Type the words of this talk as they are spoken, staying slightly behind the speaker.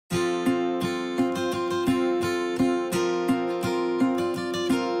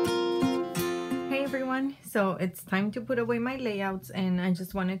So it's time to put away my layouts, and I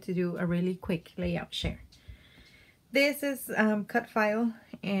just wanted to do a really quick layout share. This is cut file,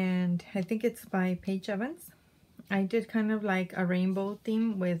 and I think it's by Paige Evans. I did kind of like a rainbow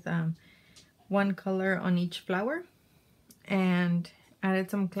theme with one color on each flower, and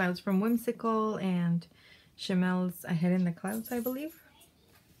added some clouds from Whimsical and Chamel's Ahead in the Clouds, I believe.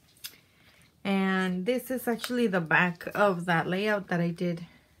 And this is actually the back of that layout that I did,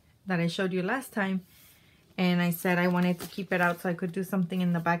 that I showed you last time. And I said I wanted to keep it out so I could do something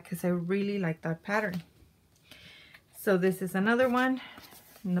in the back because I really like that pattern. So this is another one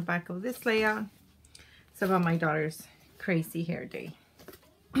in the back of this layout. It's about my daughter's crazy hair day.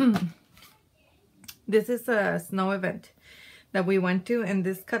 This is a snow event that we went to, and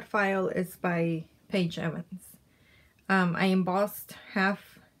this cut file is by Paige Evans. I embossed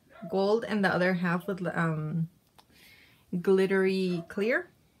half gold and the other half with glittery clear,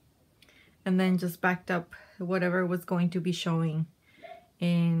 and then just backed up whatever was going to be showing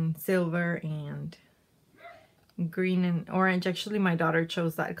in silver and green and orange. Actually, my daughter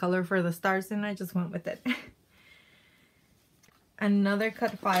chose that color for the stars, and I just went with it. Another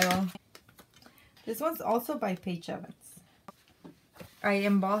cut file. This one's also by Paige Evans. I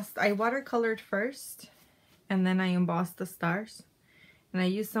watercolored first, and then I embossed the stars. And I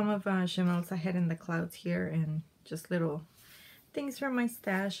used some of Chamel's Ahead in the Clouds here, and just little things from my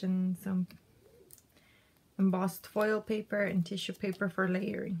stash, and some embossed foil paper and tissue paper for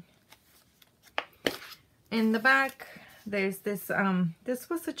layering. In the back, there's this,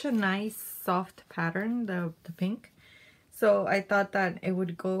 this was such a nice soft pattern, the pink. So I thought that it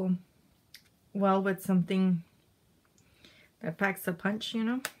would go well with something that packs a punch, you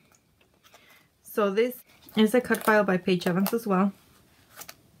know. So this is a cut file by Paige Evans as well.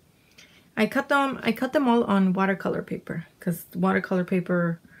 I cut them all on watercolor paper, because watercolor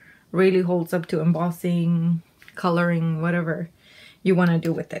paper really holds up to embossing, coloring, whatever you want to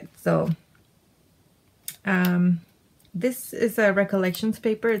do with it. So this is a Recollections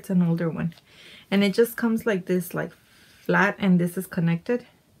paper. It's an older one, and it just comes like this, like flat, and this is connected.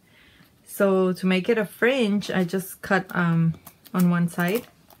 So to make it a fringe, I just cut on one side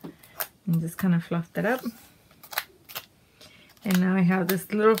and just kind of fluffed it up. And now I have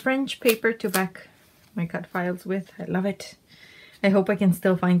this little fringe paper to back my cut files with. I love it. I hope I can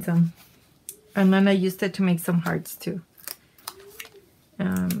still find some. And then I used it to make some hearts too.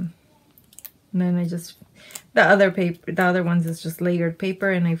 And then I just, the other ones is just layered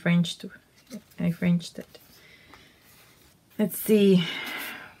paper, and I fringed it. Let's see.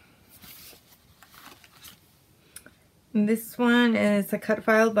 This one is a cut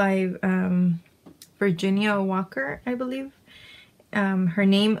file by Virginia Walker, I believe. Her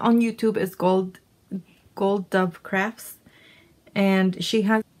name on YouTube is Gold Dove Crafts, and she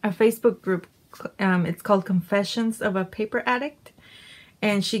has a Facebook group. It's called Confessions of a Paper Addict,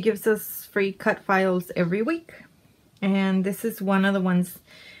 and she gives us free cut files every week. And this is one of the ones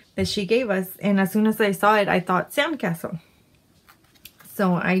that she gave us, and as soon as I saw it, I thought sandcastle.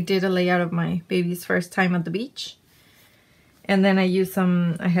 So I did a layout of my baby's first time at the beach. And then I used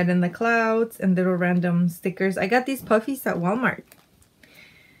some Ahead in the Clouds and little random stickers. I got these puffies at Walmart.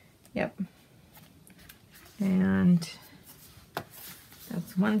 Yep. And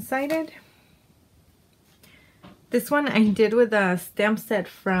that's one-sided. This one I did with a stamp set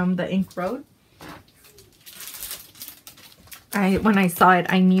from the Ink Road. When I saw it,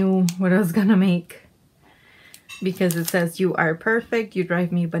 I knew what I was gonna make, because it says, "You are perfect, you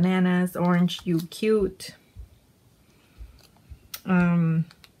drive me bananas, orange, you cute.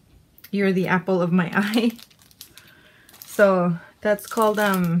 You're the apple of my eye." So that's called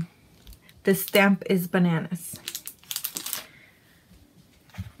The Stamp is Bananas.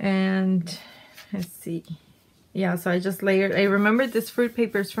 And let's see. Yeah, so I just layered. I remembered this fruit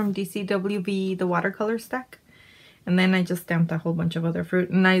papers from DCWV, the watercolor stack. And then I just stamped a whole bunch of other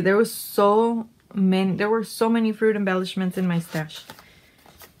fruit. And there were so many fruit embellishments in my stash.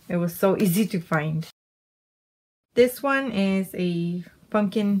 It was so easy to find. This one is a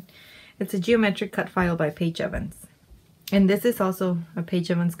pumpkin. It's a geometric cut file by Paige Evans. And this is also a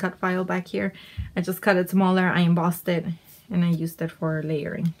Paige Evans cut file back here. I just cut it smaller, I embossed it, and I used it for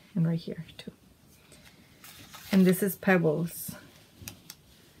layering. And right here too. And this is Pebbles.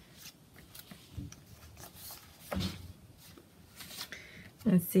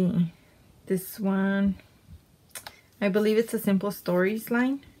 Let's see. This one, I believe it's a Simple Stories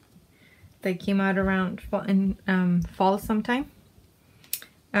line that came out around fall sometime.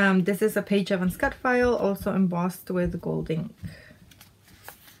 This is a Paige Evans cut file, also embossed with gold ink.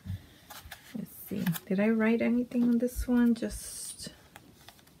 Let's see, did I write anything on this one? Just,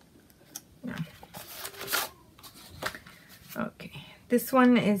 no. This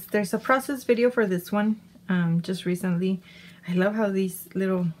one is, there's a process video for this one just recently. I love how these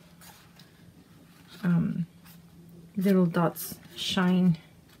little dots shine,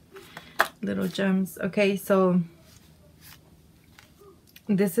 little gems. Okay, so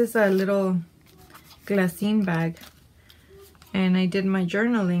this is a little glassine bag, and I did my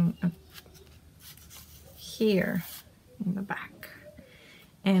journaling up here in the back,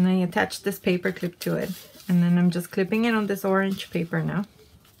 and I attached this paper clip to it, and then I'm just clipping it on this orange paper now.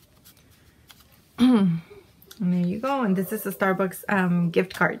 And there you go. And this is a Starbucks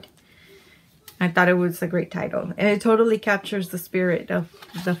gift card. I thought it was a great title, and it totally captures the spirit of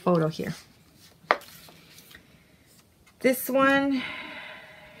the photo here. This one,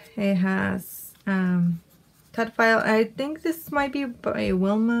 it has cut file. I think this might be by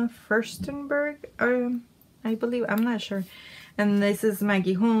Wilma Furstenberg, or I believe, I'm not sure. And this is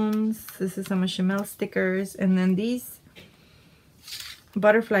Maggie Holmes. This is some Chanel stickers, and then these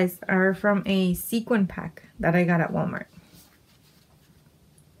butterflies are from a sequin pack that I got at Walmart.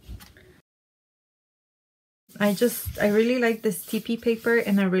 I really like this TP paper,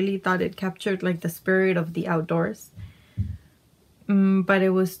 and I really thought it captured like the spirit of the outdoors. But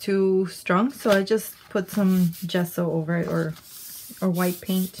it was too strong, so I just put some gesso over it, or white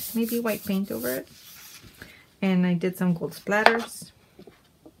paint, maybe white paint over it. And I did some gold splatters.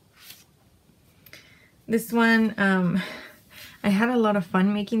 This one, I had a lot of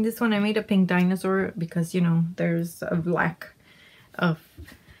fun making this one. I made a pink dinosaur because, you know, there's a lack of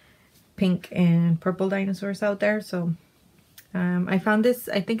pink and purple dinosaurs out there. So I found this,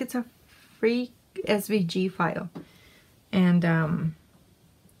 I think it's a free SVG file. And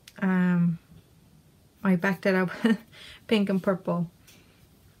I backed it up pink and purple.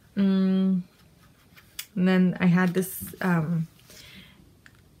 And then I had this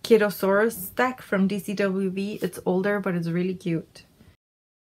Kiddosaurus stack from DCWV. It's older, but it's really cute.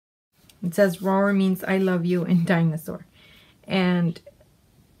 It says roar means I love you in dinosaur. And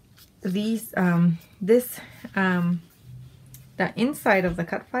these, the inside of the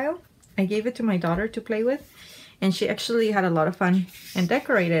cut file, I gave it to my daughter to play with, and she actually had a lot of fun and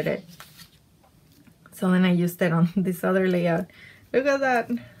decorated it. So then I used it on this other layout. Look at that.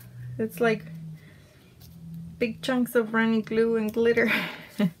 It's like big chunks of runny glue and glitter.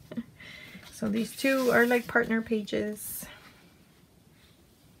 So these two are like partner pages.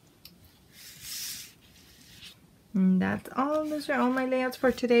 And that's all. Those are all my layouts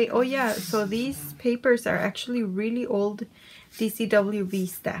for today. Oh yeah, so these papers are actually really old DCWV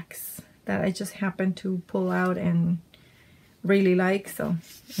stacks that I just happened to pull out and really like, so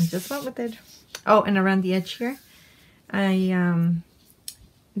I just went with it. Oh, and around the edge here, I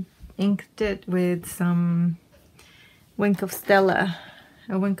inked it with some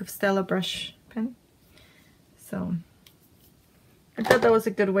a Wink of Stella brush pen. So I thought that was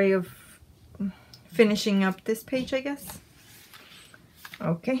a good way of finishing up this page, I guess.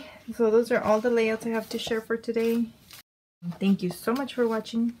 Okay, so those are all the layouts I have to share for today. Thank you so much for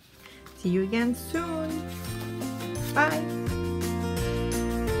watching. See you again soon. Bye.